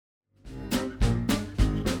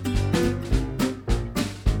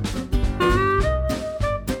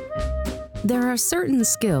There are certain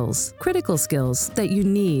skills, critical skills,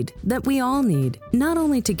 that we all need, not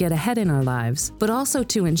only to get ahead in our lives, but also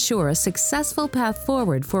to ensure a successful path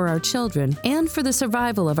forward for our children and for the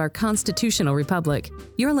survival of our constitutional republic.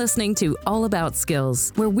 You're listening to All About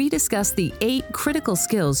Skills, where we discuss the 8 critical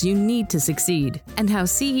skills you need to succeed, and how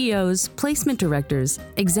CEOs, placement directors,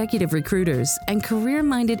 executive recruiters, and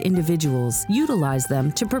career-minded individuals utilize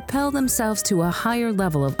them to propel themselves to a higher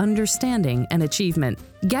level of understanding and achievement.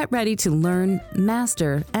 Get ready to learn,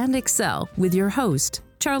 master, and excel with your host,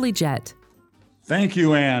 Charlie Jett. Thank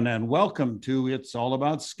you, Ann, and welcome to It's All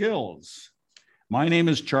About Skills. My name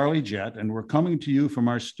is Charlie Jett, and we're coming to you from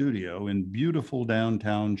our studio in beautiful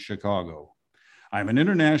downtown Chicago. I'm an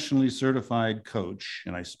internationally certified coach,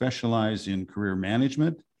 and I specialize in career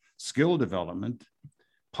management, skill development,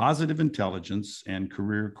 positive intelligence, and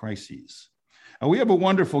career crises. We have a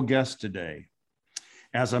wonderful guest today.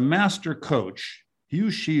 As a master coach, Hugh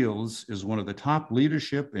Shields is one of the top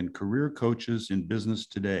leadership and career coaches in business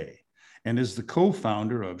today and is the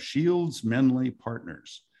co-founder of Shields Menley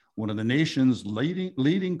Partners, one of the nation's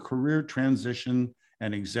leading career transition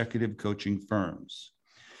and executive coaching firms.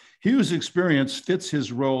 Hugh's experience fits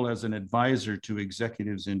his role as an advisor to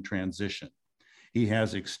executives in transition. He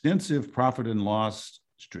has extensive profit and loss,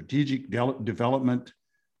 strategic development,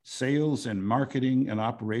 sales and marketing and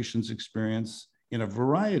operations experience in a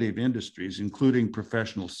variety of industries, including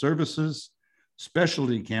professional services,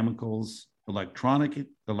 specialty chemicals,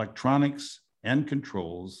 electronics and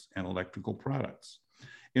controls, and electrical products.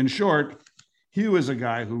 In short, Hugh is a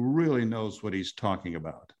guy who really knows what he's talking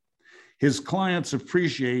about. His clients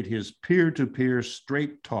appreciate his peer-to-peer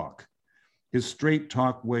straight talk, his straight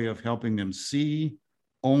talk way of helping them see,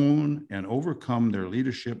 own, and overcome their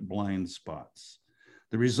leadership blind spots.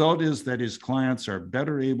 The result is that his clients are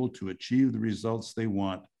better able to achieve the results they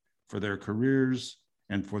want for their careers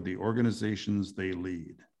and for the organizations they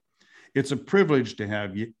lead. It's a privilege to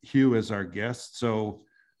have Hugh as our guest. So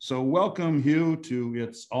welcome, Hugh, to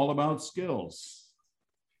It's All About Skills.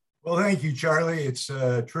 Well, thank you, Charlie. It's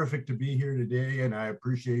terrific to be here today, and I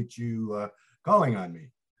appreciate you calling on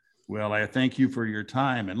me. Well, I thank you for your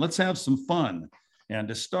time, and let's have some fun. And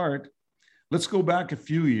to start, let's go back a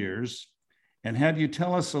few years and have you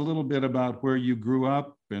tell us a little bit about where you grew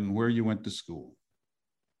up and where you went to school.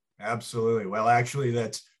 Absolutely. Well, actually,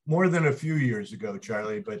 that's more than a few years ago,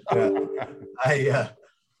 Charlie, but I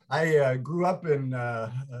grew up in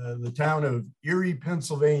the town of Erie,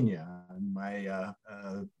 Pennsylvania. And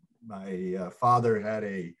my father had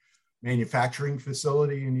a manufacturing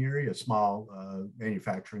facility in Erie, a small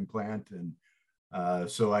manufacturing plant. And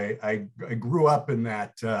so I grew up in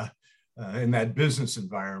that business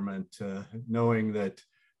environment, knowing that,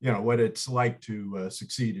 you know, what it's like to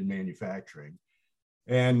succeed in manufacturing.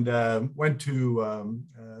 And went to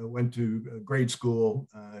grade school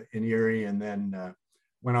in Erie, and then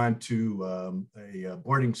went on to a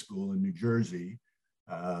boarding school in New Jersey,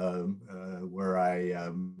 where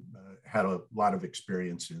I had a lot of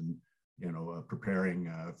experience in, you know,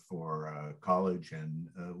 preparing for college and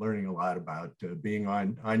learning a lot about being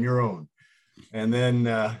on your own. And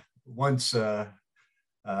then once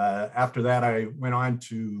after that, I went on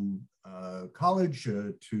to college,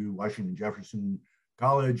 to Washington Jefferson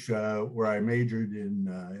College, where I majored in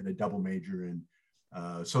a double major in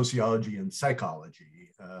sociology and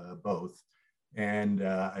psychology, both. And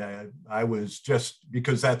I was, just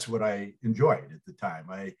because that's what I enjoyed at the time.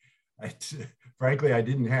 Frankly, I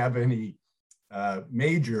didn't have any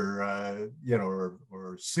major, or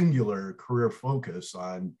singular career focus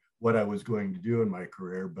on what I was going to do in my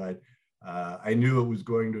career, but I knew it was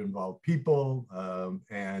going to involve people,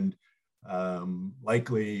 and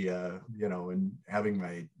likely, and having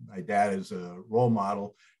my dad as a role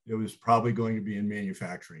model, it was probably going to be in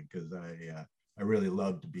manufacturing, because I really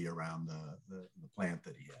loved to be around the plant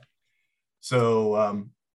that he had. So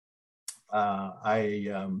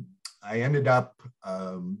I ended up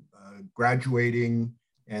graduating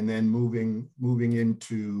and then moving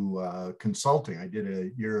into consulting. I did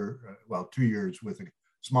 2 years with a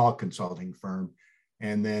small consulting firm.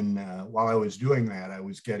 And then while I was doing that, I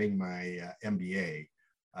was getting my MBA.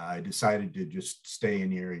 I decided to just stay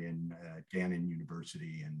in Erie and Gannon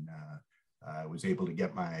University, and I was able to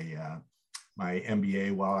get my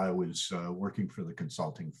MBA while I was working for the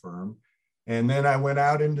consulting firm. And then I went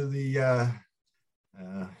out into the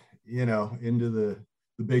into the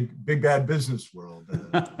big bad business world.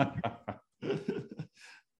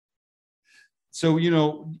 So,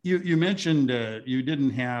 you mentioned you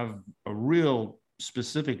didn't have a real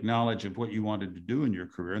specific knowledge of what you wanted to do in your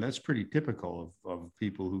career. That's pretty typical of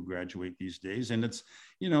people who graduate these days. And it's,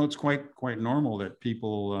 it's quite normal that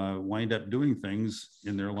people wind up doing things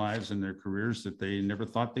in their lives and their careers that they never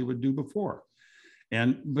thought they would do before.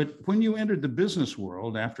 But when you entered the business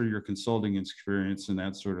world after your consulting experience and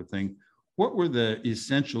that sort of thing, what were the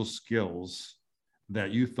essential skills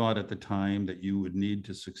that you thought at the time that you would need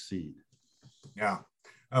to succeed? Yeah.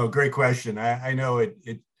 Oh, great question. I know it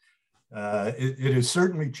has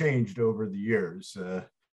certainly changed over the years,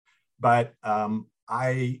 but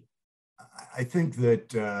I think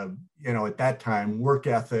that at that time work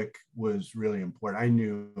ethic was really important. I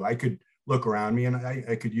knew I could look around me, and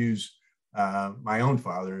I could use my own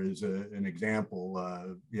father as an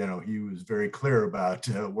example. He was very clear about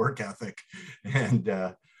work ethic and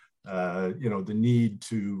the need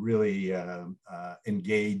to really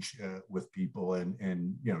engage with people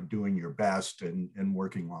and doing your best and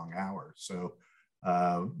working long hours. So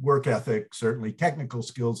work ethic, certainly technical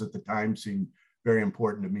skills at the time seemed very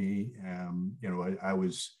important to me.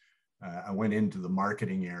 I went into the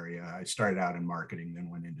marketing area. I started out in marketing, then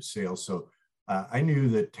went into sales. So I knew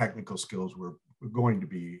that technical skills were going to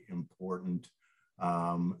be important.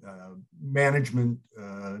 Management,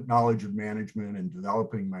 knowledge of management and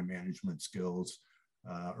developing my management skills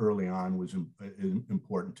early on was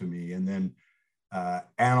important to me. And then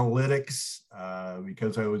analytics,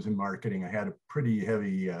 because I was in marketing, I had a pretty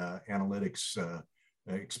heavy analytics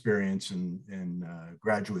experience in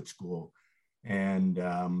graduate school. And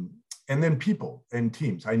then people and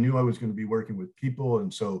teams. I knew I was going to be working with people.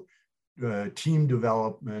 And so team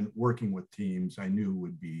development, working with teams, I knew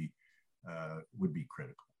would be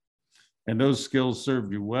critical. And those skills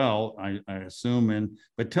served you well, I assume.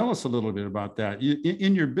 But tell us a little bit about that.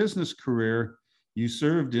 In your business career, you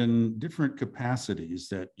served in different capacities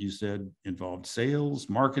that you said involved sales,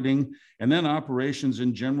 marketing, and then operations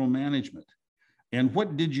and general management. And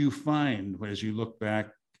what did you find as you look back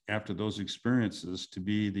after those experiences to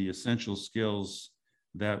be the essential skills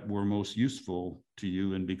that were most useful to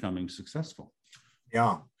you in becoming successful?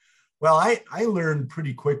 Yeah. Well, I learned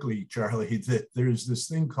pretty quickly, Charlie, that there's this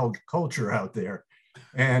thing called culture out there.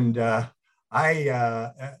 And early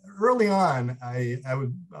on, I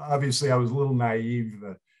was a little naive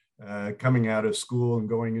coming out of school and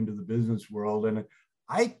going into the business world. And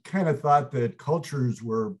I kind of thought that cultures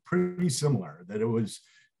were pretty similar, that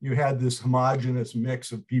you had this homogenous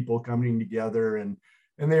mix of people coming together and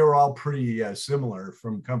they were all pretty similar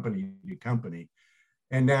from company to company.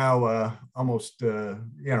 And now, almost,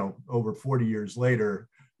 over 40 years later,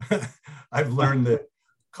 I've learned that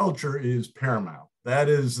culture is paramount. That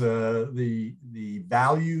is the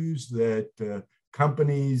values that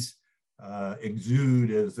companies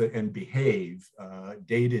exude and behave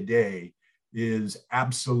day to day is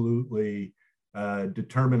absolutely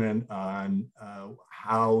determinant on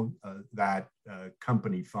how that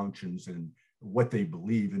company functions and what they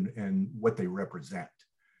believe and what they represent.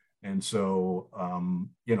 And so,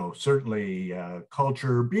 certainly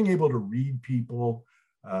culture, being able to read people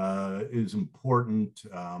is important.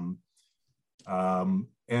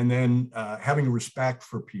 And then having respect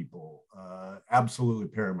for people, absolutely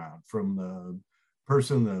paramount, from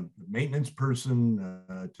the maintenance person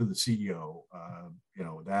to the CEO.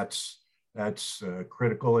 That's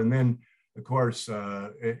critical. And then, of course,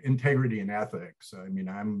 integrity and ethics. I mean,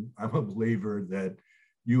 I'm a believer that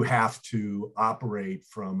you have to operate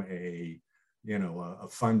from a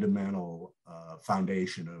fundamental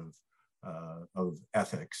foundation of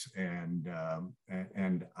ethics, and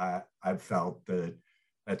I've felt that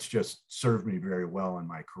that's just served me very well in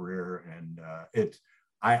my career. And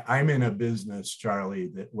I'm in a business,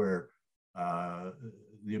 Charlie, where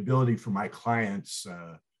the ability for my clients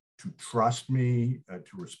to trust me,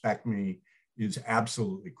 to respect me, is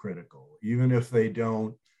absolutely critical. Even if they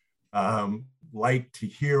don't like to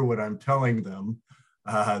hear what I'm telling them,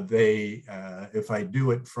 if I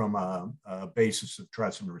do it from a basis of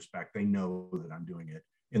trust and respect, they know that I'm doing it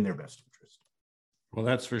in their best interest. Well,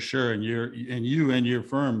 that's for sure. And you and your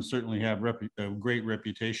firm certainly have a great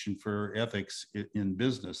reputation for ethics in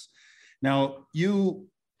business. Now, you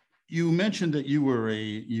mentioned that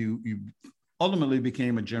you ultimately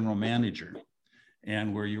became a general manager,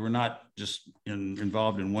 and where you were not just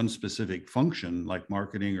involved in one specific function like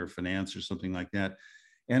marketing or finance or something like that.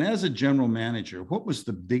 And as a general manager, what was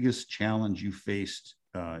the biggest challenge you faced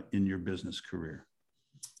in your business career?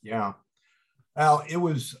 Yeah, well, it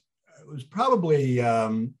was probably,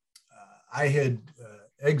 I had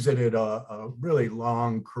exited a really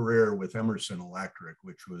long career with Emerson Electric,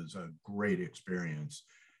 which was a great experience.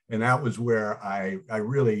 And that was where I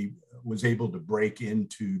really was able to break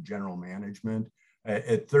into general management.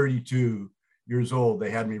 at 32 years old,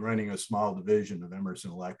 they had me running a small division of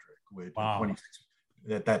Emerson Electric, with Wow.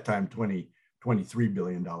 at that time, $23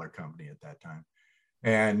 billion company at that time.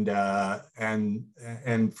 And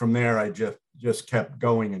from there, I just kept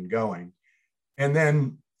going and going. And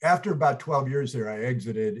then after about 12 years there, I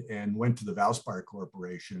exited and went to the Valspar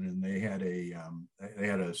Corporation, and they had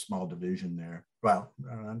a small division there. Well,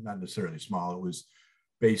 not necessarily small. It was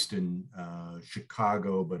based in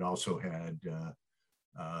Chicago, but also had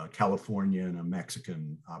California and a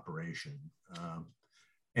Mexican operation.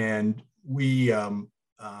 And we,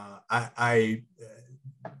 I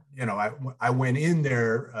went in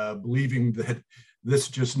there believing that this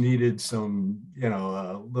just needed some,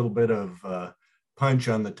 a little bit of punch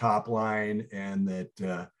on the top line, and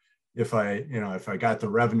that if I got the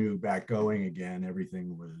revenue back going again,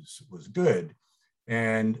 everything was good.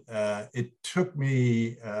 And it took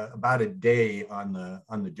me about a day on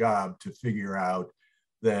the job to figure out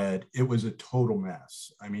that it was a total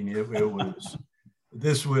mess. I mean,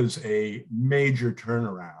 this was a major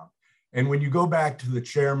turnaround. And when you go back to the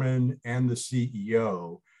chairman and the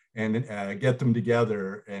CEO and get them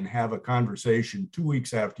together and have a conversation 2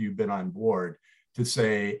 weeks after you've been on board to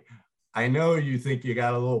say, I know you think you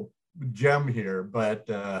got a little gem here, but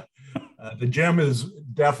the gem has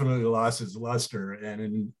definitely lost its luster. And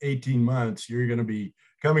in 18 months, you're going to be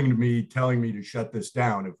coming to me telling me to shut this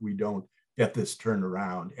down if we don't get this turned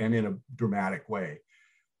around, and in a dramatic way.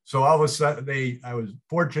 So all of a sudden, I was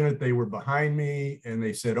fortunate they were behind me, and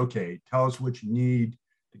they said, okay, tell us what you need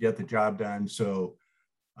to get the job done. So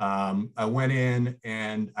I went in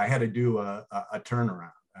and I had to do a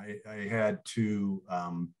turnaround. I had to,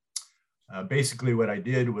 basically what I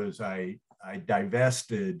did was I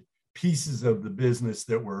divested pieces of the business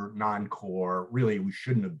that were non-core. Really, we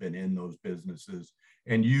shouldn't have been in those businesses,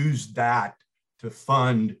 and used that to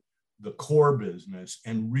fund the core business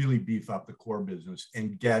and really beef up the core business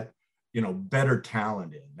and get, better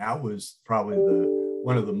talent in. That was probably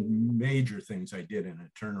one of the major things I did in a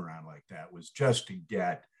turnaround like that, was just to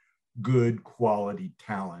get good quality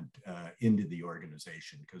talent into the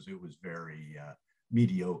organization, because it was very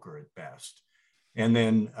mediocre at best. And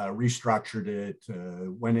then restructured it,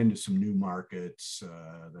 went into some new markets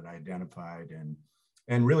that I identified,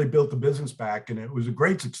 and really built the business back. And it was a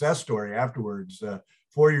great success story afterwards.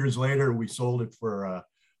 4 years later, we sold it for a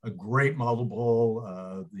great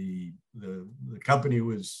multiple. The company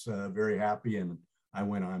was very happy, and I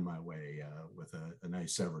went on my way with a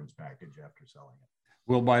nice severance package after selling it.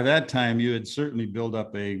 Well, by that time, you had certainly built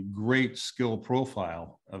up a great skill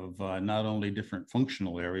profile of not only different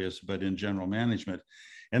functional areas, but in general management.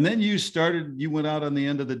 And then you went out on the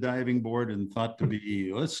end of the diving board and thought to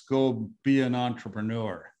be, let's go be an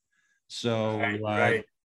entrepreneur. So right.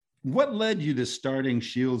 What led you to starting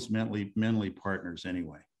Shields Menley Partners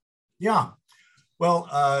anyway? Yeah. Well,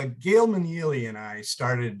 Gail Manili and I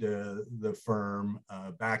started the firm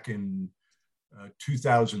back in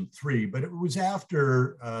 2003, but it was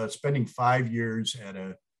after spending 5 years at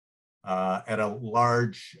a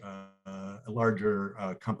larger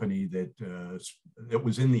company that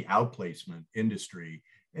was in the outplacement industry,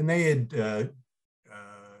 and they had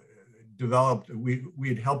developed. We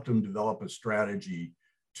had helped them develop a strategy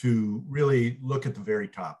to really look at the very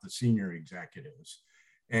top, the senior executives,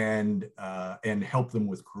 and help them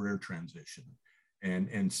with career transition.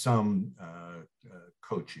 And some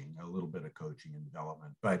coaching, a little bit of coaching and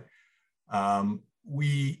development. But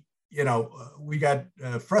we got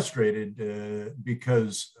frustrated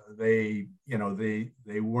because they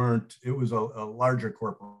weren't. It was a larger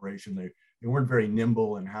corporation. They weren't very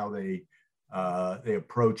nimble in how they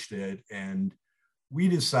approached it, and we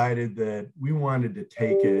decided that we wanted to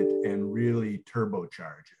take it and really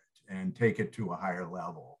turbocharge it and take it to a higher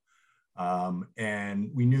level. And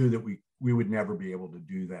we knew that we would never be able to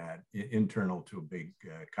do that internal to a big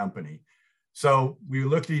company. So we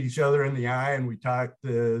looked at each other in the eye, and we talked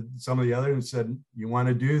to some of the others and said, you want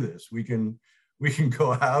to do this? We can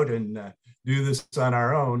go out and do this on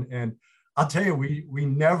our own. And I'll tell you, we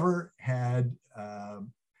never had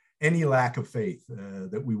any lack of faith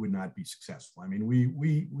that we would not be successful. I mean,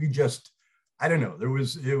 we just, I don't know, it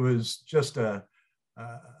was just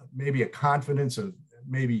maybe a confidence of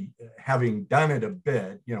maybe having done it a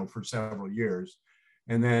bit, for several years,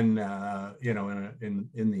 and then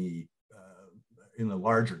in the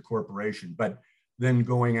larger corporation, but then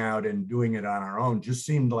going out and doing it on our own just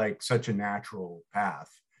seemed like such a natural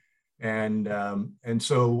path. And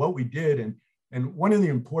so what we did, and one of the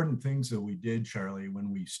important things that we did, Charlie, when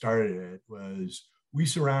we started it, was we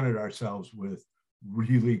surrounded ourselves with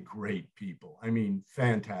really great people. I mean,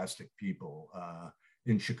 fantastic people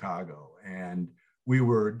in Chicago. And we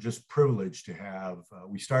were just privileged to have,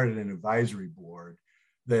 we started an advisory board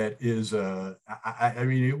that is, I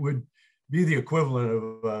mean, it would be the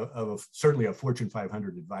equivalent of certainly a Fortune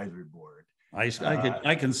 500 advisory board. I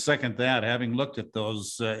can second that. Having looked at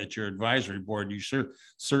those at your advisory board, you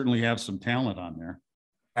certainly have some talent on there.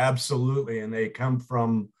 Absolutely. And they come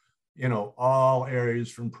from, all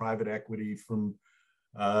areas, from private equity, from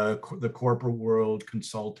the corporate world,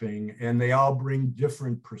 consulting, and they all bring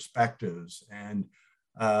different perspectives. And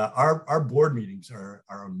our board meetings are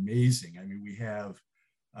amazing. I mean,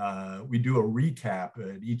 we do a recap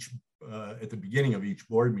at the beginning of each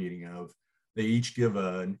board meeting they each give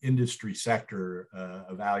an industry sector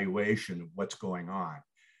evaluation of what's going on.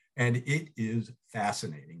 And it is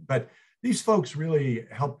fascinating. But these folks really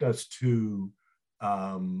helped us to,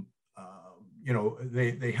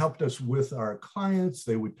 they helped us with our clients.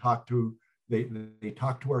 They would talk to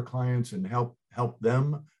our clients and help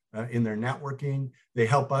them in their networking. They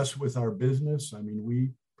help us with our business. I mean,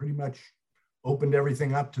 we pretty much opened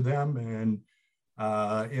everything up to them and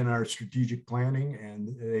in our strategic planning. And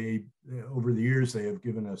over the years, they have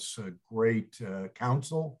given us great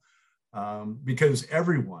counsel because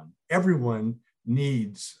everyone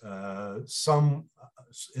needs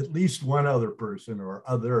at least one other person or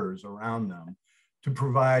others around them to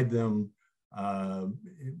provide them,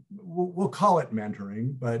 we'll call it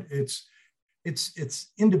mentoring, but it's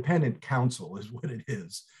independent counsel is what it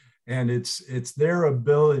is. And it's their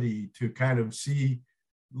ability to kind of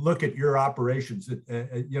look at your operations,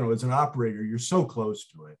 as an operator, you're so close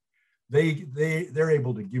to it. They're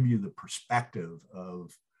able to give you the perspective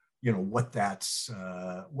of,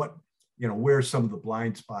 where some of the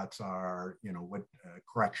blind spots are, what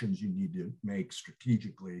corrections you need to make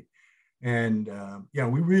strategically. And,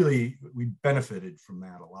 we benefited from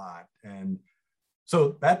that a lot. And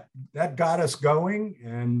so that got us going.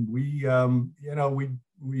 And we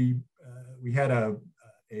had a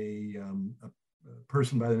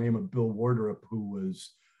person by the name of Bill Warderup, who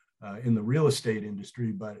was in the real estate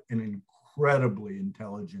industry, but an incredibly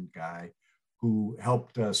intelligent guy who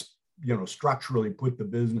helped us, structurally put the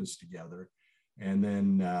business together. And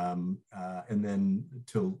then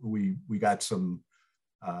till we got some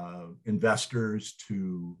investors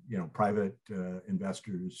to, private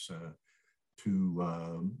investors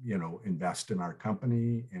to, invest in our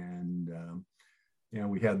company. And,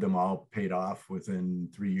 we had them all paid off within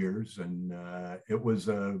 3 years. And it was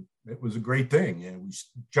a great thing. And we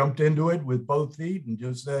jumped into it with both feet and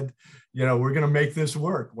just said, we're going to make this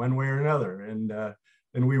work one way or another.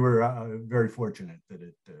 And we were very fortunate that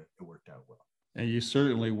it worked out well. And you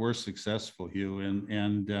certainly were successful, Hugh.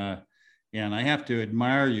 And I have to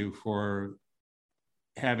admire you for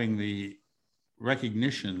having the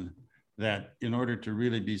recognition that in order to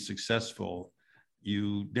really be successful,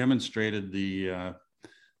 you demonstrated the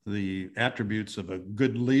attributes of a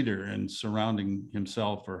good leader and surrounding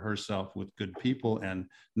himself or herself with good people and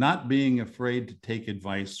not being afraid to take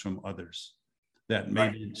advice from others that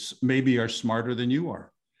maybe are smarter than you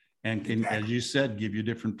are and can, as you said, give you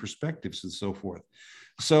different perspectives and so forth.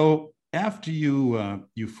 So after you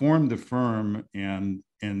formed the firm and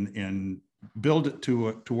build it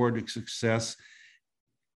toward success,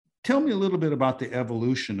 tell me a little bit about the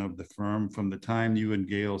evolution of the firm from the time you and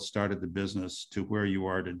Gail started the business to where you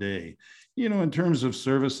are today, in terms of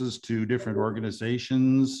services to different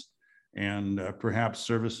organizations and perhaps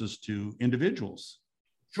services to individuals.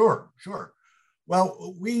 Sure.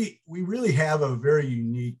 Well, we really have a very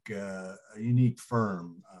unique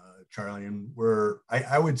firm, Charlie, and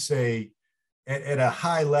I would say at a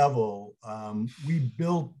high level, we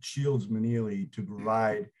built Shields Maneely to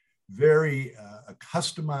provide very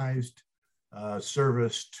customized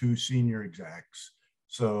service to senior execs.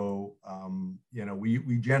 So,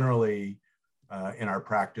 we generally in our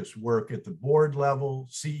practice work at the board level,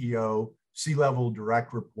 CEO, C-level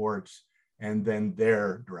direct reports, and then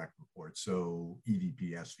their direct reports, so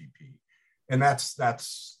EVP, SVP, and that's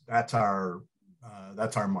our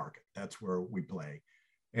market. That's where we play,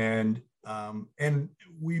 and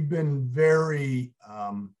we've been very.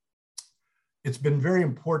 It's been very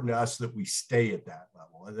important to us that we stay at that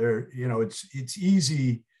level. It's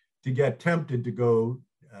easy to get tempted to go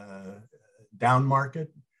down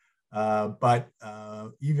market, but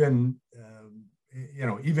even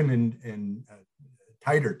in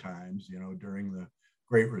tighter times, during the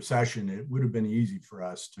Great Recession, it would have been easy for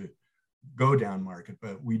us to go down market,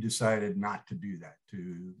 but we decided not to do that,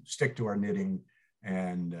 to stick to our knitting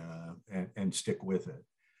and stick with it.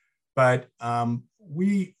 But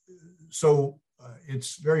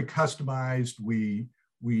it's very customized.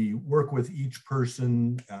 We work with each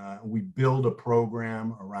person. We build a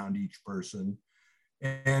program around each person.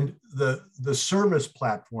 And the service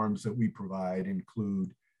platforms that we provide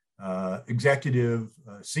include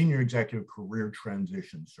senior executive career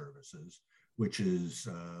transition services, which is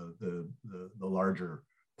the larger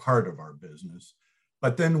part of our business.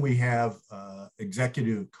 But then we have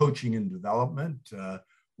executive coaching and development,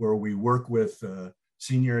 where we work with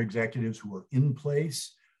senior executives who are in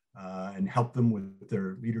place and help them with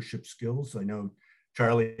their leadership skills. I know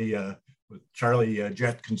Charlie, with Charlie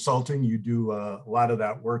Jett Consulting, you do a lot of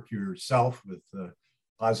that work yourself with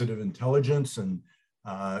positive intelligence, and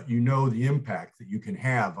you know the impact that you can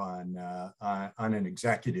have on an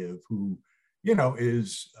executive who, you know,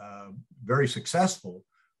 is very successful,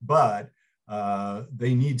 but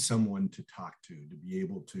they need someone to talk to be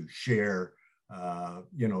able to share,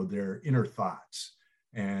 you know, their inner thoughts.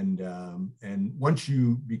 And once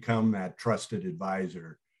you become that trusted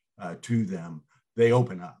advisor to them, they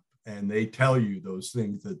open up and they tell you those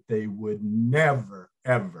things that they would never,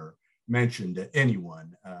 ever mention to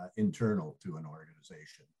anyone internal to an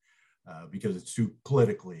organization because it's too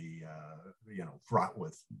politically, you know, fraught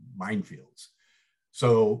with minefields.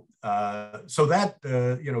 So, that,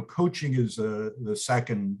 you know, coaching is the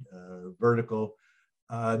second vertical.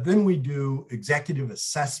 Then we do executive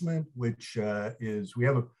assessment, which is we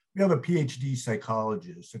have a PhD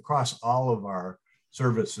psychologist across all of our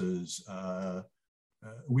services.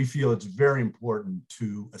 We feel it's very important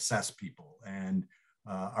to assess people, and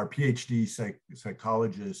our PhD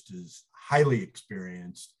psychologist is highly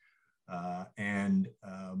experienced, and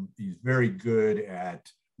he's very good at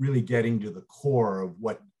really getting to the core of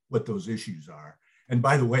what those issues are. And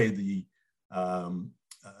by the way,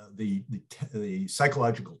 the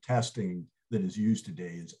psychological testing that is used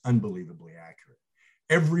today is unbelievably accurate.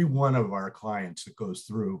 Every one of our clients that goes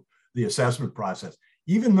through the assessment process,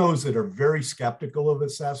 even those that are very skeptical of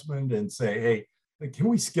assessment and say, hey, can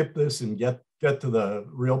we skip this and get to the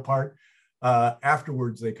real part?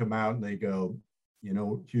 Afterwards, they come out and they go, you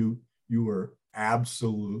know, Hugh, you were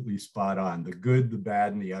absolutely spot on. The good, the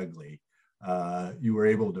bad, and the ugly. You were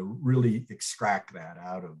able to really extract that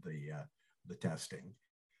out of the testing.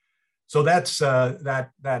 So that's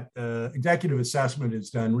that executive assessment is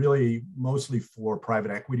done really mostly for private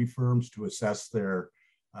equity firms to assess their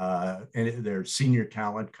senior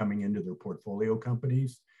talent coming into their portfolio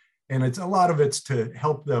companies, and it's a lot of it's to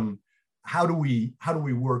help them. How do we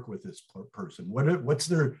work with this person?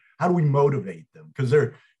 How do we motivate them? Because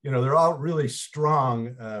they're all really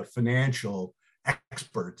strong financial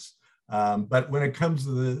experts, but when it comes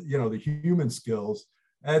to the human skills,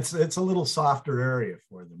 it's a little softer area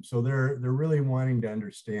for them. So they're really wanting to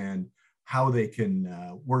understand how they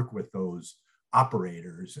can work with those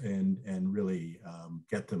operators and really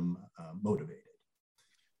get them motivated.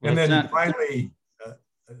 Well, and then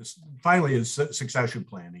finally is succession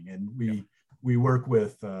planning, and we work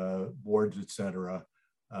with boards, et cetera,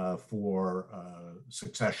 for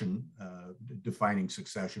defining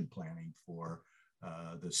succession planning for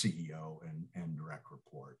the CEO and direct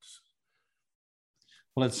reports.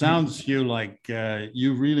 Well, it sounds, Hugh, like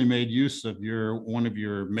you really made use of one of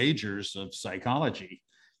your majors of psychology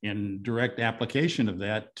in direct application of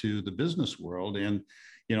that to the business world. And,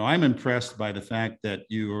 you know, I'm impressed by the fact that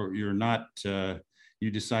you're not, you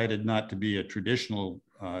decided not to be a traditional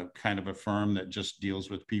kind of a firm that just deals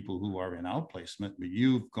with people who are in outplacement, but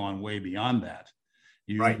you've gone way beyond that.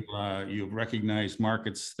 You've recognized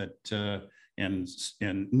markets that and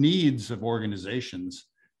needs of organizations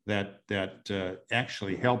that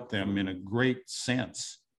actually help them in a great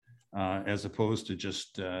sense, as opposed to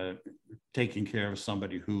just taking care of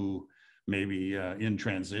somebody who may be in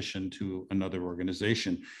transition to another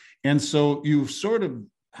organization. And so you've sort of,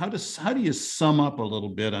 how do you sum up a little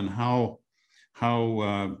bit on how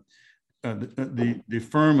the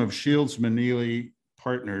firm of Shields Maneely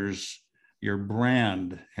Partners, your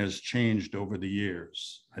brand, has changed over the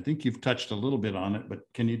years? I think you've touched a little bit on it, but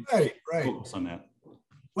can you focus on that?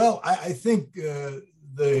 Well, I think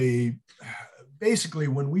basically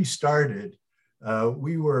when we started,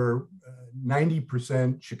 we were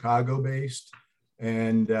 90% Chicago based,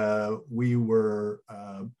 and we were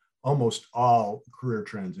almost all career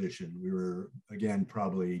transition. We were, again,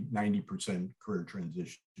 probably 90% career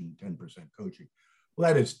transition, 10% coaching. Well,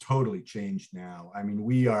 that has totally changed now. I mean,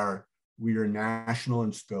 we are national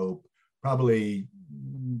in scope. Probably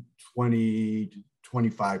 20 to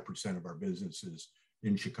 25% of our business is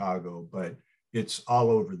in Chicago, but it's all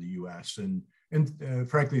over the U.S. And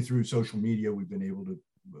frankly, through social media, we've been able to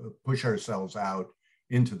push ourselves out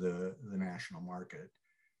into the national market.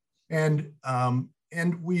 And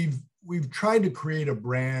we've tried to create a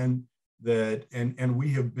brand that, and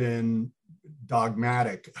we have been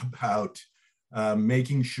dogmatic about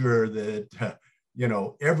making sure that,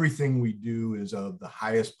 everything we do is of the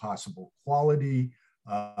highest possible quality.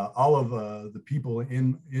 All of the people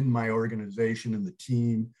in my organization and the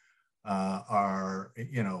team are,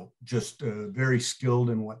 just very skilled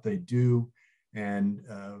in what they do. And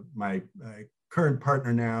my current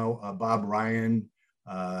partner now, Bob Ryan,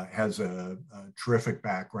 has a terrific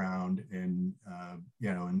background and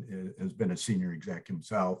has been a senior exec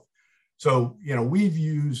himself. So, we've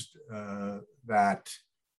used that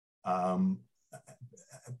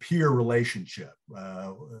peer relationship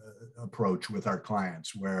approach with our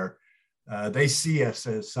clients, where they see us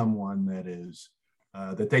as someone that is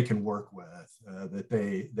that they can work with,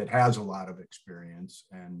 that has a lot of experience,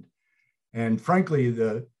 and frankly,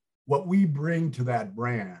 what we bring to that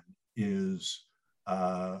brand is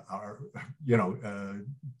our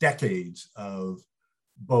decades of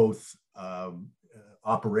both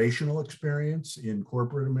operational experience in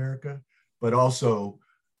corporate America, but also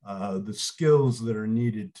the skills that are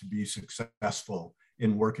needed to be successful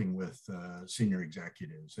in working with senior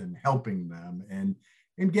executives and helping them and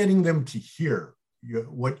getting them to hear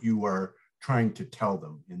what you are trying to tell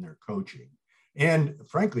them in their coaching, and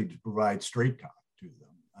frankly, to provide straight talk to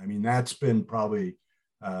them. I mean, that's been probably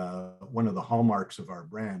one of the hallmarks of our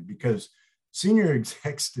brand, because senior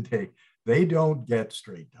execs today, they don't get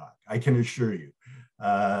straight talk. I can assure you.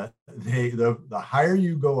 The higher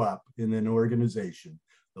you go up in an organization,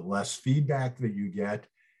 the less feedback that you get.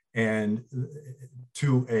 And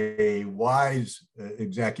to a wise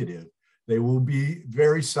executive, they will be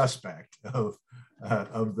very suspect of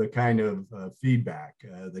the kind of feedback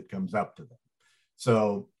that comes up to them.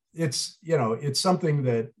 So it's something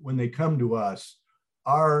that when they come to us,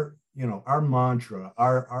 our mantra,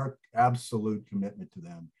 our absolute commitment to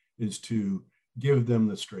them is to give them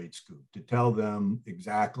the straight scoop, to tell them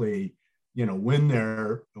exactly, when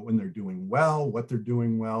they're doing well, what they're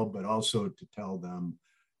doing well, but also to tell them,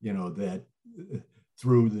 that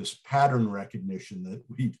through this pattern recognition that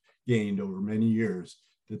we've gained over many years,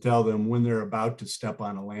 to tell them when they're about to step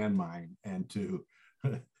on a landmine and to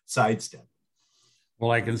sidestep.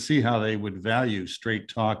 Well, I can see how they would value straight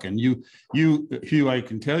talk, and you, Hugh, I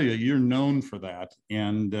can tell you, you're known for that,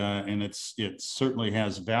 and it certainly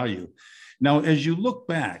has value. Now, as you look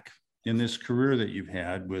back in this career that you've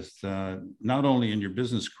had, with not only in your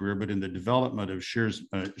business career but in the development of Shields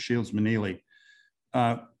Meneely,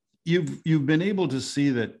 you've been able to see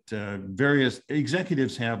that various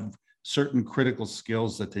executives have certain critical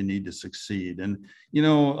skills that they need to succeed. And,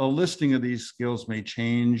 a listing of these skills may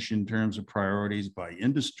change in terms of priorities by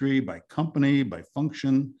industry, by company, by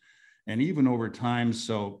function, and even over time.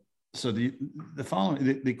 So the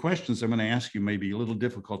following, the questions I'm going to ask you may be a little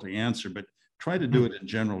difficult to answer, but try to do it in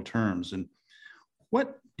general terms. And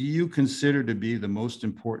what do you consider to be the most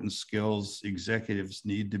important skills executives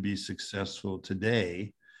need to be successful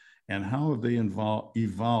today? And how have they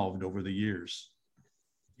evolved over the years?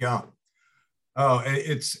 Yeah. Oh,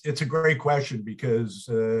 it's a great question, because,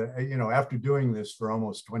 after doing this for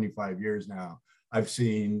almost 25 years now, I've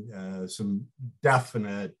seen some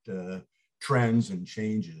definite trends and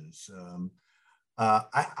changes.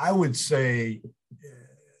 I would say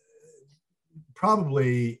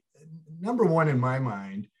probably number one in my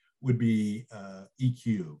mind would be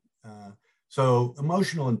EQ. So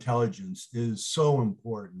emotional intelligence is so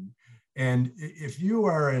important. And if you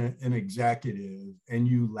are an executive and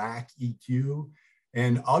you lack EQ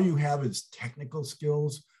and all you have is technical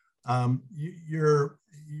skills, you're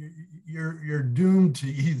doomed to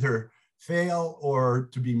either fail or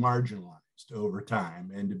to be marginalized over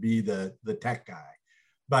time and to be the tech guy.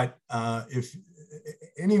 But if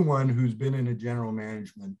anyone who's been in a general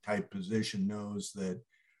management type position knows that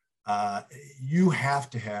you have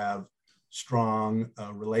to have strong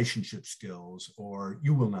relationship skills or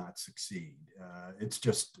you will not succeed. It's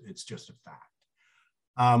just a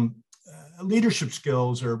fact. Leadership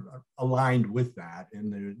skills are aligned with that,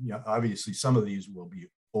 and obviously some of these will be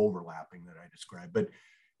overlapping that I described. But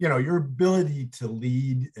your ability to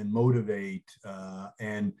lead and motivate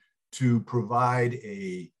and to provide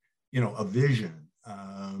a vision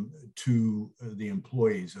to the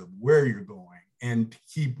employees of where you're going and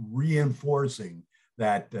keep reinforcing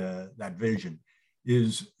that vision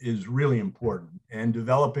is really important, and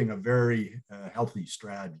developing a very healthy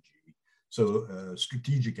strategy. So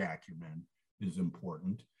strategic acumen is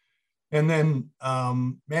important. And then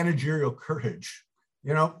managerial courage,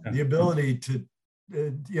 the ability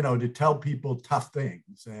to tell people tough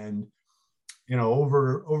things. And,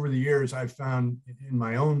 over the years, I've found in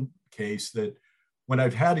my own case that when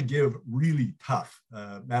I've had to give really tough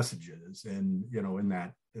messages, and, in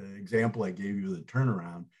that example I gave you, the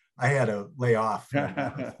turnaround, I had to lay off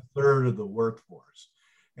a third of the workforce.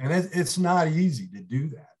 And it's not easy to do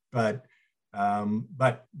that, but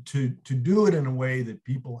to do it in a way that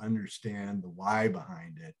people understand the why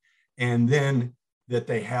behind it, and then that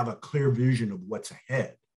they have a clear vision of what's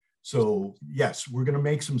ahead. So yes, we're going to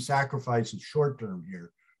make some sacrifices short term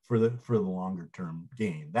here for the longer term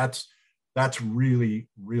gain. That's really,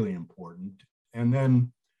 really important. And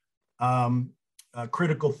then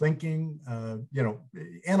critical thinking,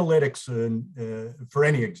 analytics for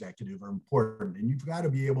any executive are important, and you've got to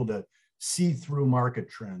be able to see through market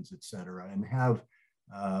trends, et cetera, and have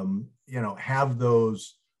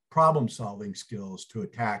those problem-solving skills to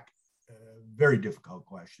attack very difficult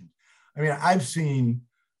questions. I mean, I've seen,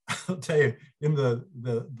 I'll tell you, in the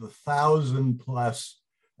 1,000+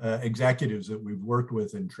 executives that we've worked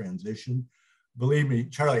with in transition, believe me,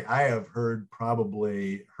 Charlie, I have heard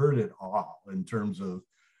it all in terms of,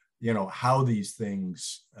 how these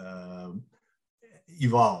things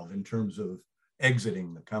evolve in terms of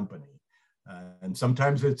exiting the company. And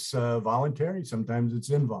sometimes it's voluntary, sometimes it's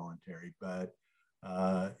involuntary, but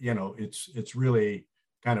it's really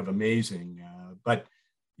kind of amazing. But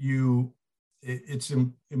it's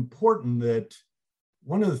important that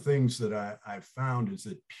one of the things that I've found is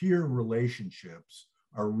that peer relationships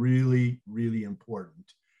are really, really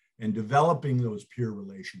important, and developing those peer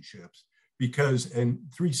relationships, because in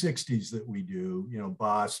 360s that we do,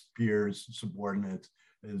 boss, peers, subordinates,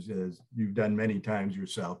 as you've done many times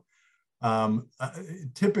yourself,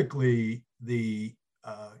 typically the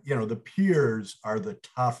peers are the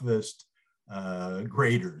toughest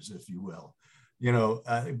graders, if you will,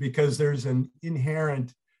 because there's an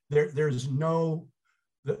inherent,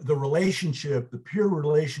 the relationship, the peer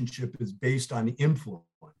relationship is based on influence.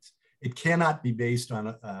 It cannot be based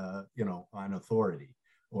on, on authority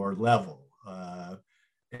or level.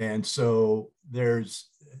 And so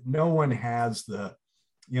no one has the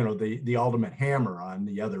ultimate hammer on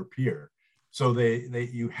the other peer. So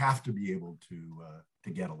you have to be able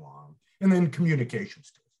to get along. And then communication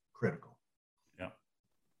skills, critical. Yeah.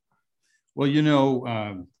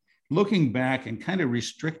 Well, looking back and kind of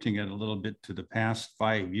restricting it a little bit to the past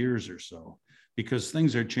 5 years or so, because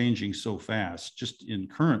things are changing so fast, just in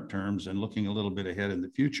current terms, and looking a little bit ahead in the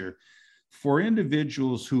future, for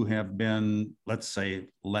individuals who have been, let's say,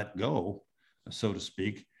 let go, so to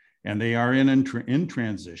speak, and they are in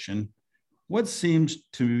transition, what seems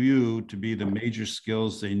to you to be the major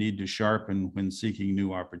skills they need to sharpen when seeking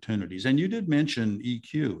new opportunities? And you did mention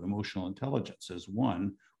EQ, emotional intelligence, as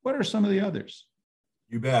one. What are some of the others?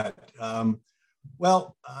 You bet.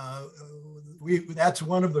 That's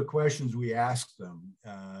one of the questions we ask them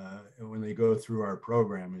when they go through our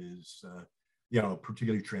program is,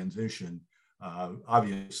 particularly transition.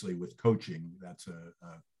 Obviously, with coaching, that's a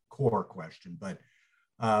core question. But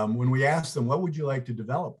when we ask them, what would you like to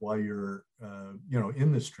develop while you're,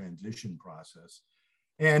 in this transition process?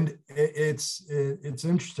 And it's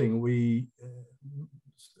interesting.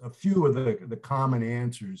 A few of the common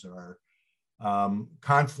answers are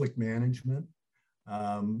conflict management.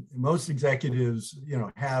 Most executives,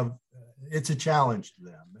 it's a challenge to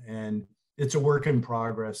them, and it's a work in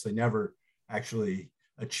progress. They never actually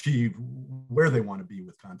achieve where they want to be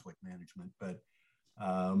with conflict management, but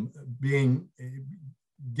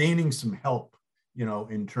gaining some help,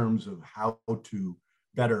 in terms of how to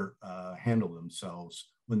better handle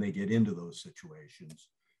themselves when they get into those situations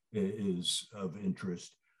is of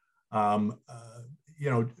interest.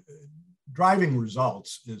 Driving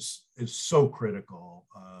results is so critical,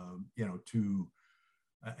 to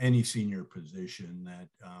any senior position, that,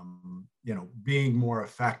 being more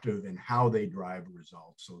effective in how they drive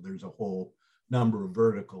results. So there's a whole number of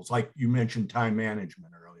verticals, like you mentioned time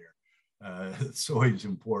management earlier. It's always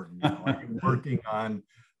important. Are you working on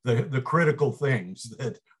the critical things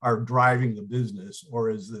that are driving the business, or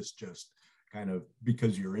is this just kind of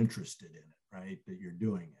because you're interested in it, right, that you're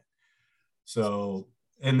doing it? So,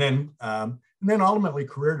 and then ultimately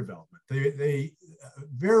career development. They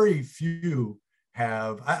very few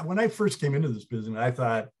have. When I first came into this business, I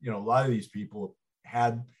thought, a lot of these people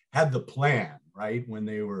had the plan, right, when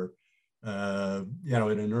they were, at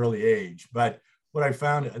an early age. But what I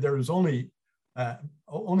found, there was only a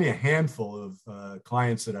handful of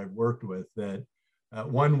clients that I've worked with that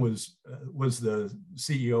one was the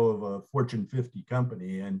CEO of a Fortune 50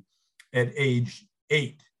 company, and at age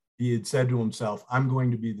 8, he had said to himself, "I'm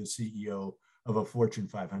going to be the CEO of a Fortune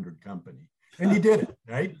 500 company," and he did it,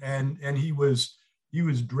 right? And he was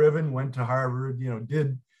driven, went to Harvard,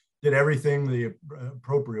 did everything the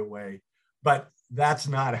appropriate way, but that's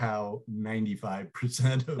not how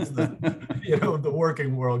 95% of the the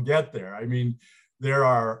working world get there. I mean, there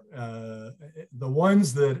are the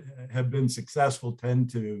ones that have been successful tend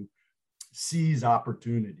to seize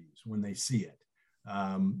opportunities when they see it.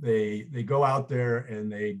 They go out there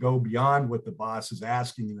and they go beyond what the boss is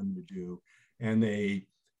asking them to do, and they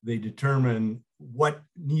determine what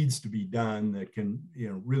needs to be done that can, you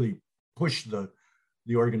know, really push the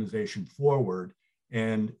organization forward,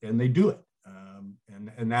 and they do it.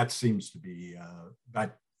 And that seems to be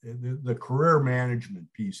the career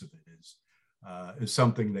management piece of it is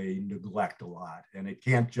something they neglect a lot. And it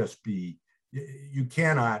can't just be, you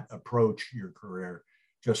cannot approach your career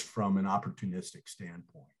just from an opportunistic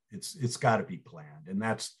standpoint. It's got to be planned. And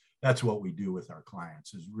that's what we do with our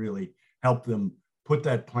clients, is really help them put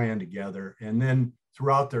that plan together, and then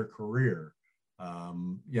throughout their career,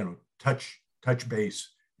 you know, touch base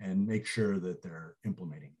and make sure that they're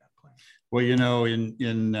implementing that plan. Well, you know, you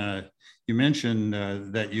mentioned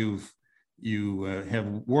that you have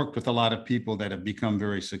worked with a lot of people that have become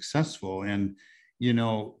very successful, and you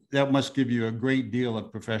know that must give you a great deal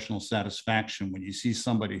of professional satisfaction when you see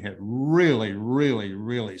somebody that really, really,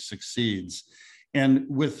 really succeeds. And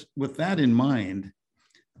with that in mind,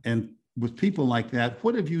 and with people like that,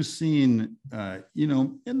 what have you seen,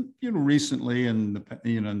 recently in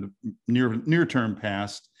the near term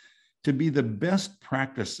past, to be the best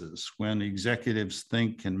practices when executives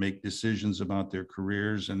think and make decisions about their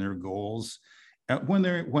careers and their goals when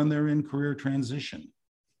they're in career transition?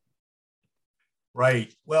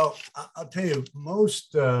 Right. Well, I'll tell you,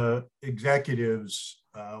 most executives,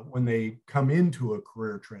 when they come into a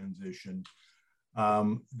career transition,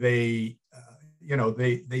 they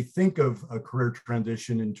think of a career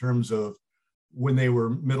transition in terms of when they were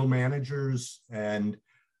middle managers, and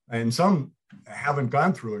some haven't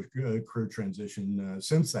gone through a career transition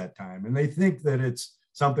since that time, and they think that it's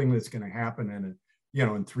something that's going to happen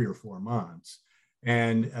in 3 or 4 months.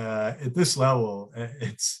 And at this level,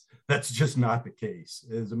 that's just not the case.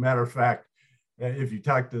 As a matter of fact, if you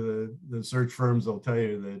talk to the search firms, they'll tell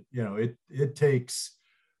you that, you know, it takes,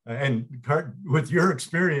 and with your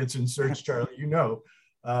experience in search, Charlie, you know,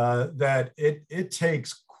 that it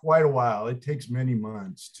takes quite a while. It takes many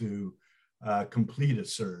months to complete a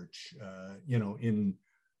search, in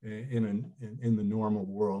the normal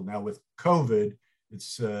world. Now with COVID,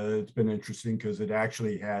 it's been interesting because it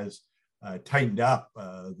actually has tightened up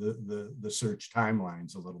the search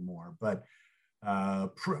timelines a little more. But prior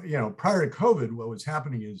to COVID, what was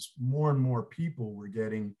happening is more and more people were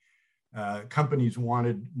getting, companies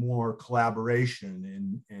wanted more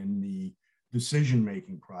collaboration in the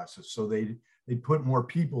decision-making process. So they put more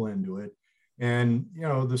people into it. And, you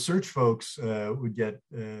know, the search folks would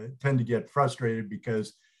tend to get frustrated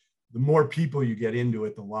because the more people you get into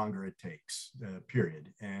it, the longer it takes,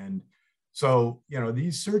 period. And so, you know,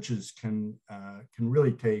 these searches can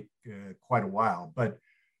really take quite a while. But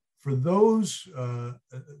for those,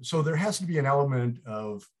 so there has to be an element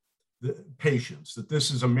of the patience, that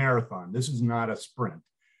this is a marathon. This is not a sprint.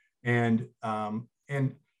 And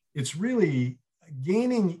it's really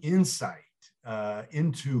gaining insight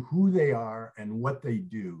into who they are and what they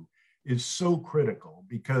do is so critical,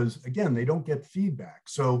 because again, they don't get feedback.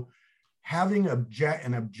 So having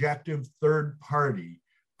an objective third party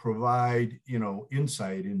provide, you know,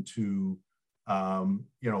 insight into,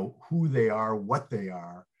 who they are, what they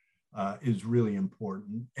are, is really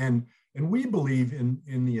important. And we believe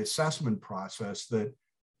in the assessment process that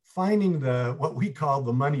finding what we call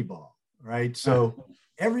the money ball, right? So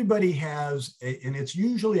everybody has, and it's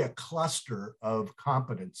usually a cluster of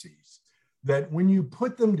competencies that when you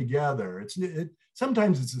put them together,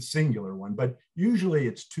 sometimes it's a singular one, but usually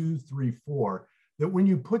it's 2, 3, 4, that when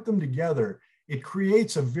you put them together, it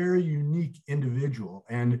creates a very unique individual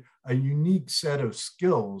and a unique set of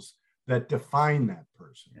skills that define that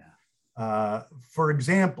person. Yeah. For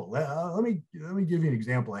example, let me give you an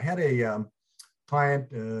example. I had a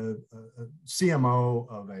client, a CMO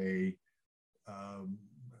of a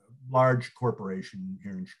large corporation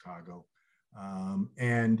here in Chicago,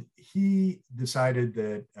 and he decided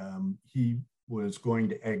that he was going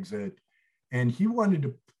to exit, and he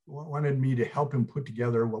wanted me to help him put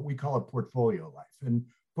together what we call a portfolio life. And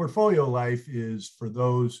portfolio life is for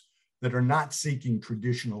those that are not seeking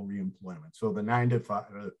traditional reemployment. So the 9 to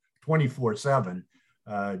 5, 24/7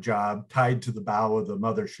 job tied to the bow of the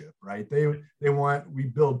mothership, right? We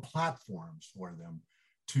build platforms for them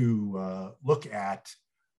to look at,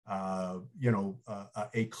 a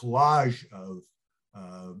collage of,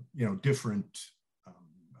 different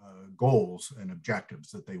goals and objectives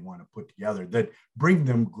that they want to put together that bring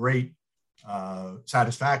them great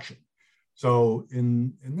satisfaction. So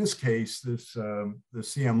in this case, the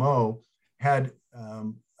CMO had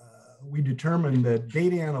we determined that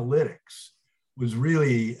data analytics was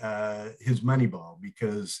really his money ball,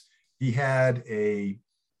 because he had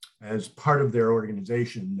as part of their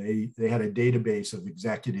organization, they had a database of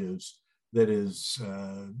executives that is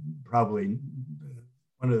probably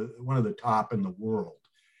one of the top in the world.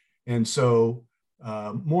 And so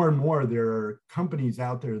more and more, there are companies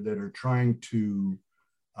out there that are trying to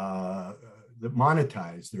that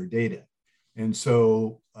monetize their data. And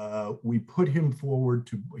so we put him forward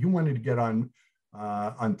he wanted to get on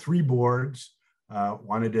 3 boards,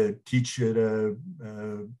 wanted to teach at a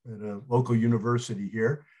local university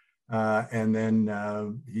here. And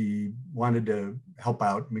then he wanted to help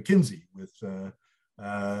out McKinsey with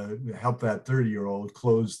help that 30-year-old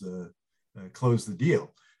close the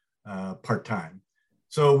deal part-time.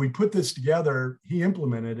 So we put this together, he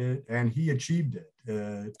implemented it, and he achieved it.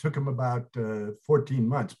 It took him about 14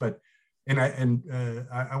 months, but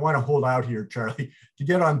I want to hold out here, Charlie, to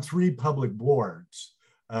get on 3 public boards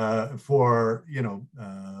for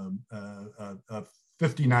a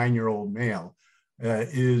 59-year-old male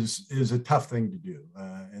is a tough thing to do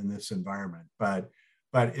in this environment. But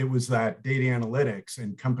it was that data analytics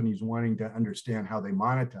and companies wanting to understand how they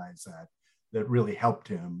monetize that really helped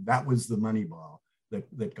him. That was the money ball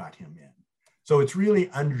that got him in. So it's really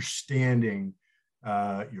understanding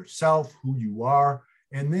yourself, who you are,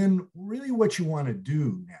 and then really what you want to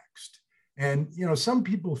do next. And, some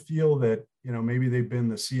people feel that, maybe they've been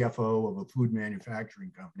the CFO of a food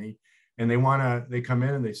manufacturing company, and they come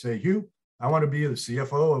in and they say, Hugh, I want to be the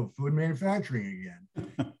CFO of food manufacturing again.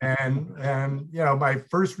 and my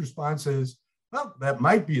first response is, well, that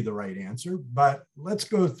might be the right answer, but let's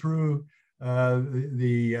go through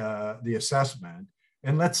the assessment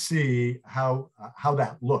and let's see how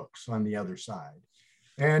that looks on the other side.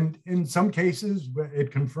 And in some cases,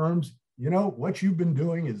 it confirms, what you've been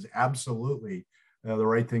doing is absolutely the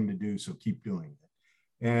right thing to do. So keep doing it.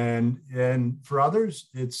 And for others,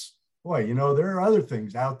 it's, boy, there are other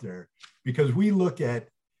things out there, because we look at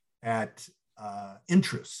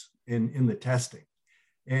interests in the testing.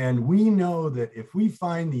 And we know that if we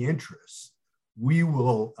find the interests, we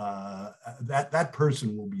will, that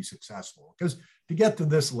person will be successful. Because to get to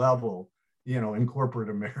this level, in corporate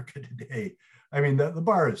America today, I mean, the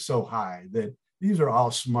bar is so high that these are all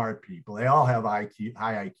smart people. They all have high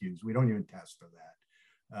IQs. We don't even test for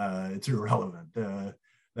that. It's irrelevant.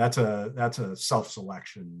 That's a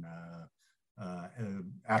self-selection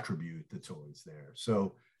attribute that's always there.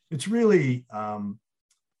 So it's really,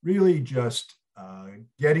 really just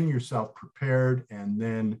getting yourself prepared and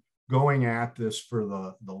then going at this for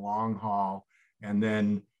the long haul, and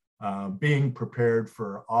then being prepared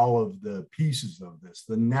for all of the pieces of this,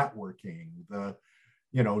 the networking,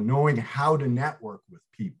 knowing how to network with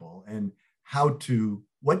people and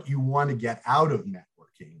what you want to get out of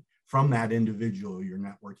networking from that individual you're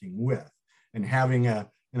networking with, and having an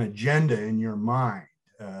agenda in your mind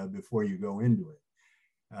before you go into it.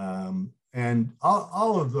 And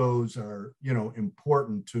all of those are,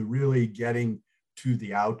 important to really getting to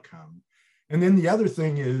the outcome. And then the other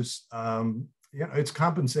thing is, it's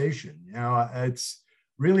compensation. It's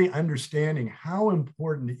really understanding how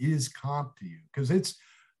important is comp to you. Because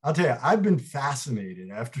I'll tell you, I've been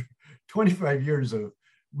fascinated after 25 years of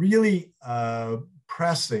really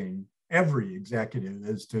pressing every executive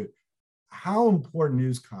as to how important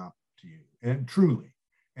is comp to you, and truly,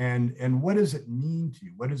 and what does it mean to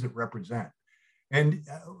you? What does it represent? And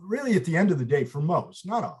really, at the end of the day, for most,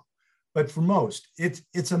 not all, but for most,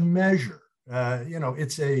 it's a measure.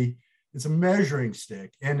 It's a measuring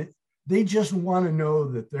stick, and they just want to know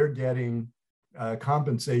that they're getting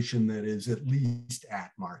compensation that is at least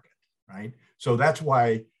at market, right? So that's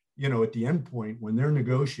why, at the end point, when they're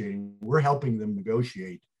negotiating, we're helping them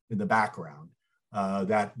negotiate in the background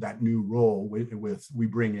that new role. We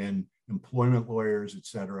bring in employment lawyers, et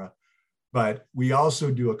cetera, but we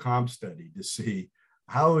also do a comp study to see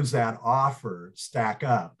how does that offer stack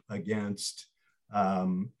up against,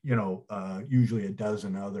 usually a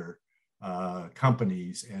dozen other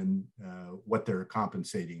companies, and what they're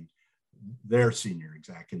compensating their senior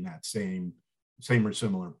exec in that same or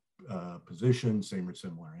similar position, same or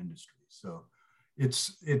similar industry. So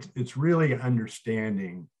it's really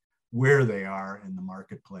understanding where they are in the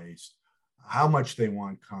marketplace, how much they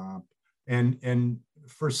want comp, and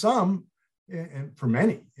for some, and for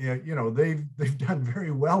many, they've done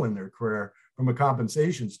very well in their career from a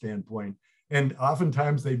compensation standpoint. And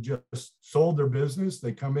oftentimes they've just sold their business.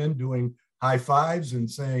 They come in doing high fives and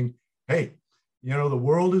saying, hey, the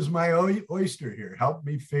world is my oyster here. Help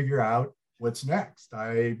me figure out what's next.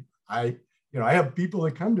 I have people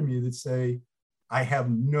that come to me that say, I have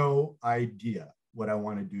no idea what I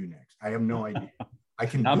want to do next. I have no idea. I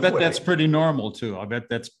can. I bet that's pretty normal too. I bet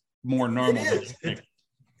that's more normal. It is.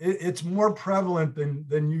 It's more prevalent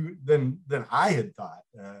than I had thought,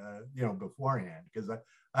 beforehand, because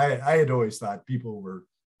I had always thought people were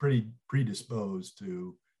pretty predisposed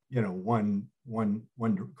to, one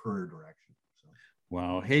career direction. So.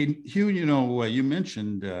 Wow. Hey, Hugh, you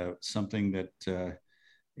mentioned something that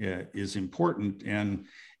is important, and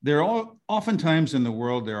there are oftentimes in the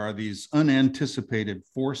world, there are these unanticipated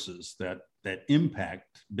forces that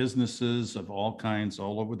impact businesses of all kinds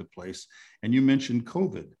all over the place. And you mentioned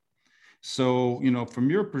COVID. So, from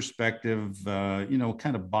your perspective,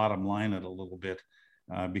 kind of bottom line it a little bit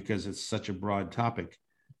because it's such a broad topic.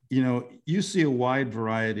 You see a wide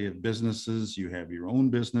variety of businesses. You have your own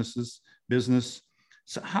business.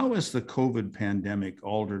 So how has the COVID pandemic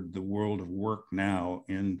altered the world of work now?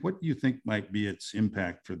 And what do you think might be its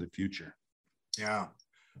impact for the future? Yeah.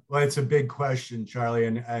 Well, it's a big question, Charlie,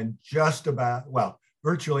 and just about,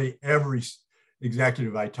 virtually every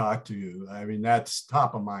executive I talk to, I mean, that's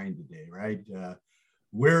top of mind today, right?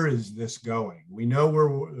 Where is this going? We know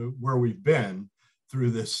where we've been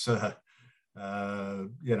through this,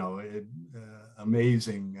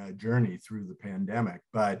 amazing journey through the pandemic,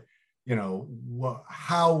 but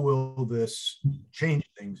how will this change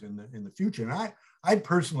things in the future? And I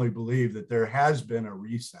personally believe that there has been a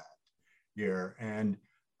reset here, and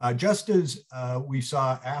just as we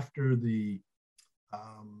saw after the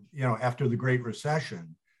Great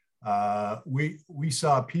Recession, we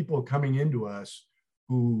saw people coming into us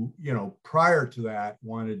who, prior to that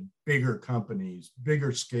wanted bigger companies,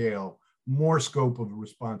 bigger scale, more scope of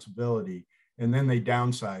responsibility, and then they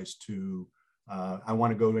downsized to, I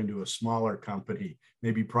want to go into a smaller company,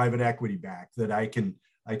 maybe private equity backed, that I can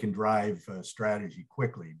drive strategy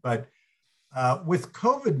quickly. But with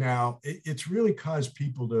COVID now, it's really caused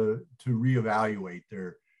people to reevaluate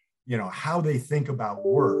their, how they think about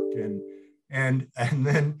work, and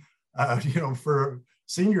then for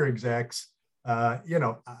senior execs,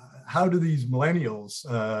 how do these millennials,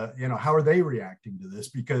 how are they reacting to this?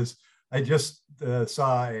 Because I just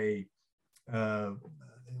saw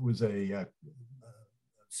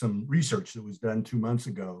some research that was done 2 months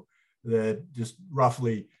ago that just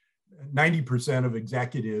roughly 90% of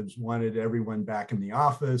executives wanted everyone back in the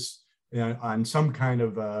office on some kind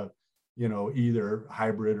of either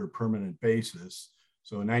hybrid or permanent basis.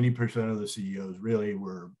 So 90% of the CEOs really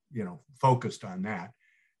were, focused on that.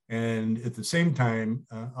 And at the same time,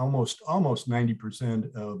 almost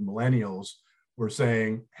 90% of millennials were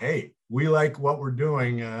saying, hey, we like what we're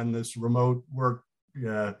doing on this remote work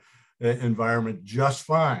environment just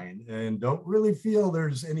fine, and don't really feel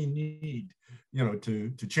there's any need,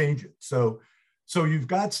 to change it. So you've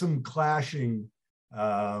got some clashing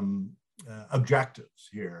objectives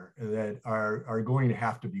here that are going to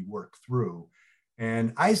have to be worked through.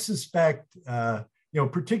 And I suspect,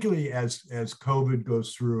 particularly as COVID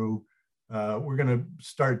goes through, we're going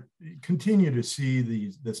to continue to see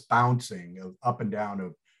this bouncing of up and down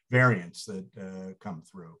of variants that come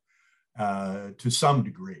through to some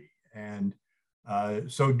degree. And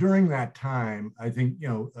so during that time, I think,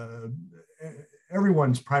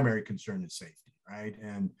 everyone's primary concern is safety, right?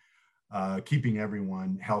 And keeping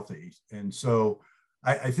everyone healthy. And so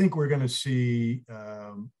I think we're going to see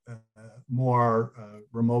more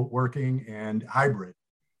remote working and hybrid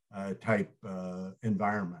type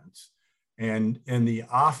environments. And the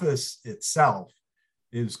office itself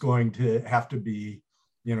is going to have to be,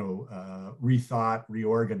 rethought,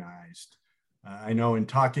 reorganized. I know in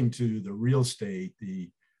talking to the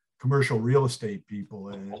commercial real estate people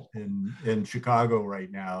in Chicago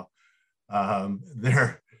right now,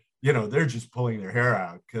 they're just pulling their hair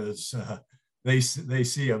out because they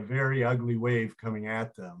see a very ugly wave coming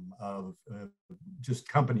at them of just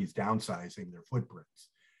companies downsizing their footprints,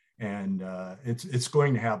 and it's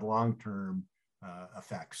going to have long-term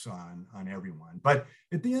effects on everyone. But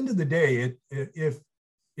at the end of the day,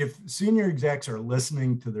 if senior execs are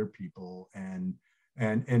listening to their people and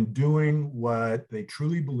doing what they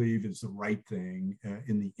truly believe is the right thing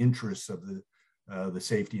in the interests of the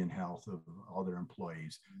safety and health of all their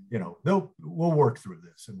employees, we'll work through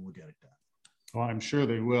this and we'll get it done. Well, I'm sure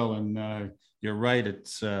they will. And you're right.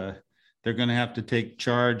 It's they're going to have to take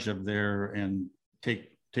charge of and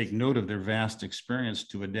take note of their vast experience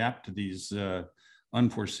to adapt to these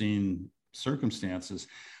unforeseen circumstances.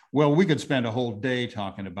 Well, we could spend a whole day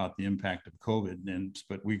talking about the impact of COVID,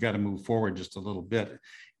 but we got to move forward just a little bit.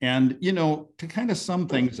 And, to kind of sum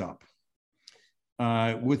things up,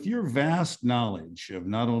 with your vast knowledge of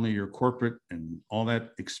not only your corporate and all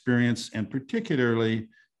that experience, and particularly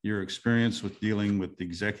your experience with dealing with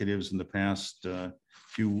executives in the past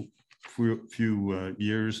few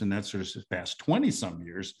years, and that sort of past 20 some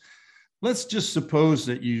years. Let's just suppose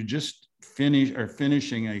that you just are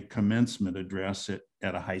finishing a commencement address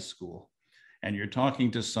at a high school, and you're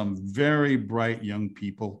talking to some very bright young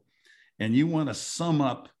people, and you want to sum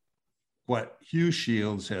up what Hugh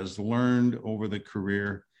Shields has learned over the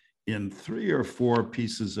career in 3 or 4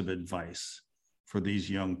 pieces of advice for these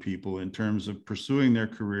young people in terms of pursuing their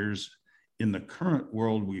careers in the current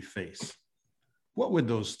world we face. What would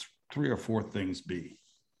those 3 or 4 things be?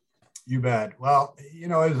 You bet. Well,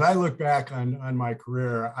 as I look back on my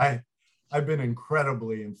career, I've been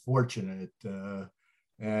incredibly fortunate.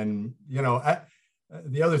 And,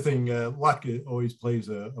 the other thing, luck always plays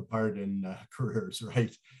a part in careers,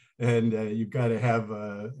 right? And you've got to have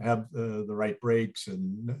the right breaks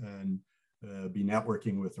and be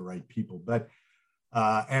networking with the right people. But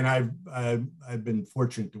and I've been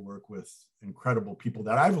fortunate to work with incredible people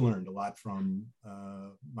that I've learned a lot from,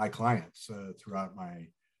 my clients throughout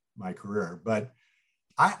my career. But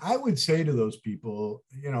I would say to those people,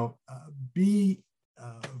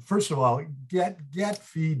 first of all, get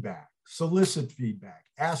feedback, solicit feedback,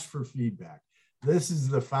 ask for feedback. This is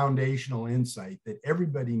the foundational insight that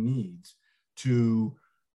everybody needs to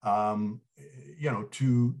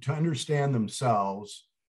understand themselves,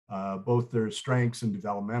 both their strengths and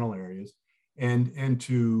developmental areas, and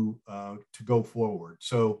to go forward.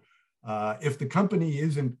 So if the company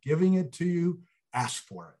isn't giving it to you, ask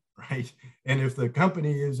for it, right? And if the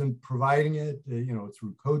company isn't providing it,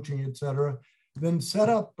 through coaching, et cetera, then set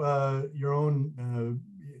up your own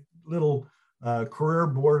little career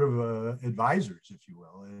board of advisors, if you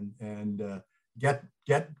will, and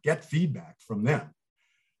get feedback from them.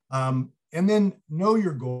 And then know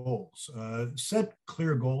your goals. Set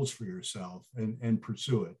clear goals for yourself and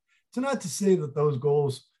pursue it. It's not to say that those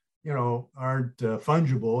goals, aren't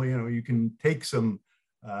fungible. You can take some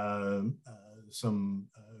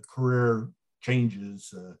career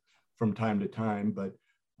changes from time to time, but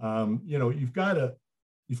you've got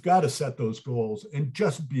to set those goals and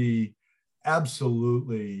just be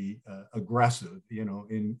absolutely aggressive,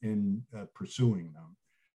 in pursuing them.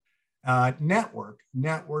 Network.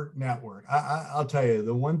 I'll tell you,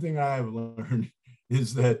 the one thing I've learned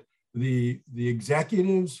is that the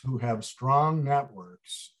executives who have strong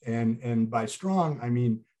networks, and by strong, I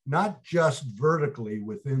mean, not just vertically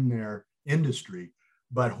within their industry,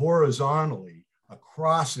 but horizontally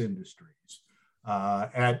across industries,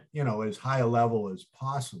 at, as high a level as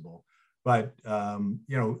possible. But,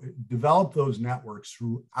 develop those networks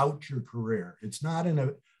throughout your career. It's not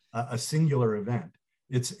in a singular event.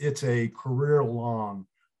 It's a career-long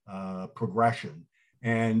progression,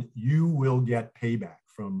 and you will get payback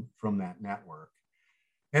from that network.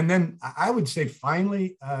 And then I would say,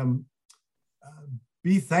 finally,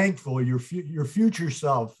 be thankful. Your future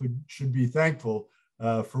self should be thankful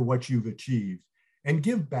for what you've achieved, and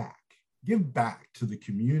give back. Give back to the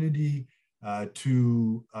community,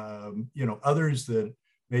 to others that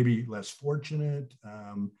may be less fortunate,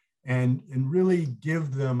 and really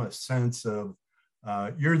give them a sense of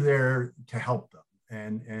you're there to help them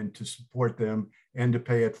and to support them and to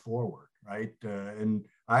pay it forward, right? And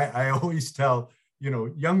I always tell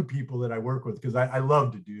young people that I work with, because I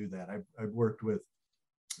love to do that. I've worked with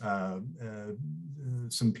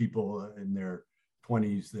some people in their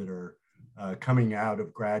 20s that are coming out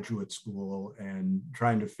of graduate school and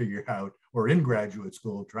trying to figure out, or in graduate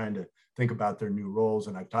school, trying to think about their new roles.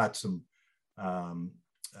 And I've taught some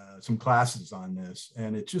classes on this,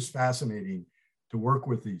 and it's just fascinating to work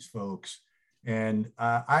with these folks. And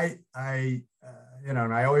I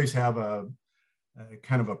always have a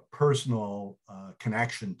kind of a personal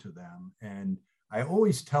connection to them. And I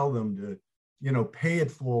always tell them to, pay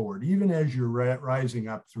it forward, even as you're rising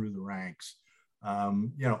up through the ranks.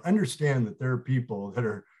 Understand that there are people that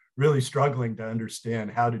are really struggling to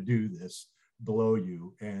understand how to do this below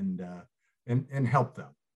you, and help them.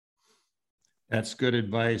 That's good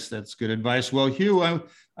advice. That's good advice. Well, Hugh,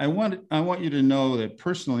 I want you to know that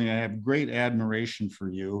personally, I have great admiration for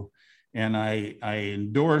you, and I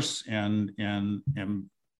endorse and am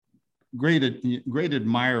great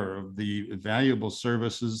admirer of the valuable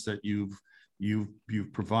services that you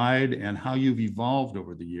provide, and how you've evolved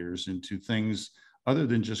over the years into things other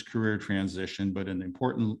than just career transition, but in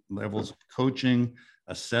important levels of coaching,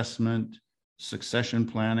 assessment, succession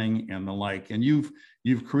planning, and the like. And you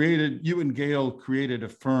and Gail created a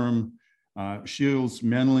firm, Shields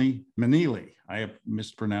Meneely, I have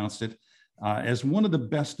mispronounced it, as one of the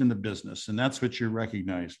best in the business, and that's what you're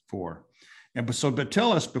recognized for. But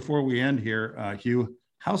tell us, before we end here, Hugh,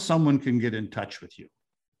 how someone can get in touch with you.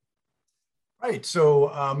 Right.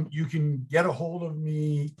 So you can get a hold of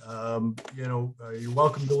me. You're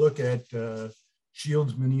welcome to look at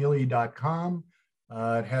shieldsmaneely.com.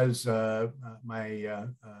 It has my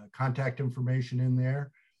contact information in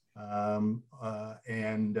there.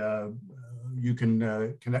 You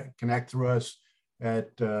can connect through us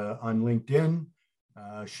on LinkedIn.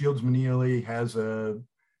 Shields Maneely has a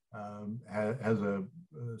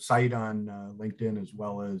site on LinkedIn as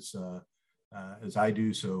well as I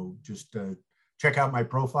do. So just check out my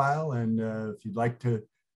profile, and if you'd like to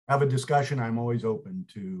have a discussion, I'm always open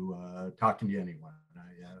to talking to anyone.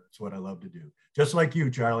 That's what I love to do. Just like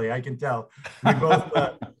you, Charlie, I can tell. We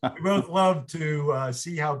both love to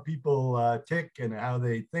see how people tick and how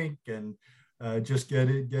they think, and just get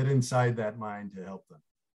inside that mind to help them.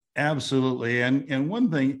 Absolutely. And one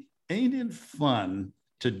thing, ain't it fun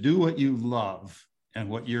to do what you love and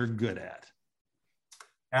what you're good at?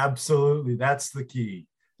 Absolutely. That's the key.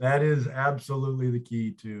 That is absolutely the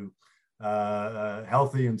key to a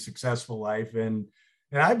healthy and successful life. And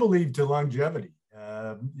I believe to longevity,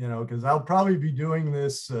 because I'll probably be doing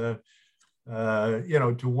this, to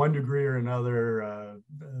one degree or another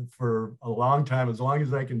for a long time, as long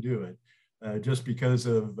as I can do it, just because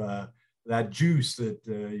of that juice that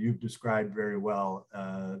you've described very well,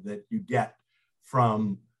 that you get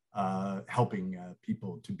from helping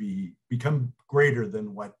people to become greater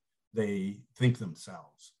than what they think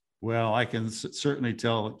themselves. Well, I can certainly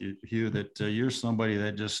tell you, Hugh, that you're somebody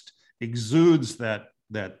that just exudes that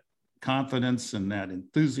confidence and that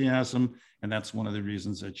enthusiasm, and that's one of the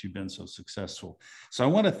reasons that you've been so successful. So I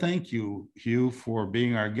want to thank you, Hugh, for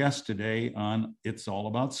being our guest today on It's All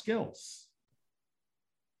About Skills.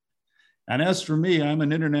 And as for me, I'm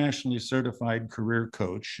an internationally certified career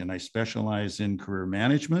coach, and I specialize in career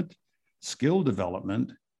management, skill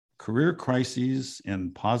development, career crises,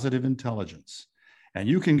 and positive intelligence. And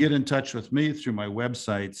you can get in touch with me through my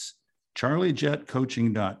websites,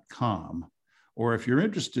 charliejetcoaching.com, or if you're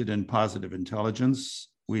interested in positive intelligence,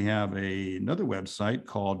 we have another website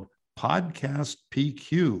called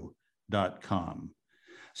podcastpq.com.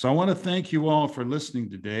 So I want to thank you all for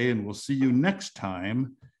listening today, and we'll see you next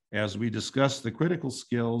time as we discuss the critical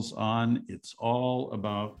skills on It's All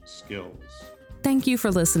About Skills. Thank you for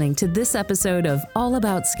listening to this episode of All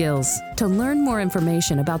About Skills. To learn more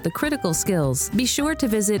information about the critical skills, be sure to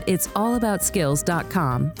visit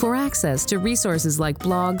it'sallaboutskills.com for access to resources like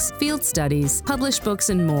blogs, field studies, published books,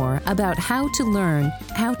 and more about how to learn,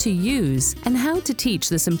 how to use, and how to teach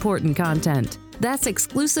this important content. That's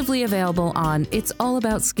exclusively available on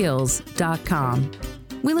it'sallaboutskills.com.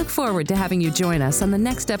 We look forward to having you join us on the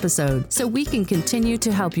next episode so we can continue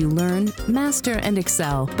to help you learn, master, and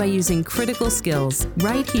excel by using critical skills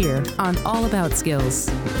right here on All About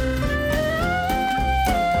Skills.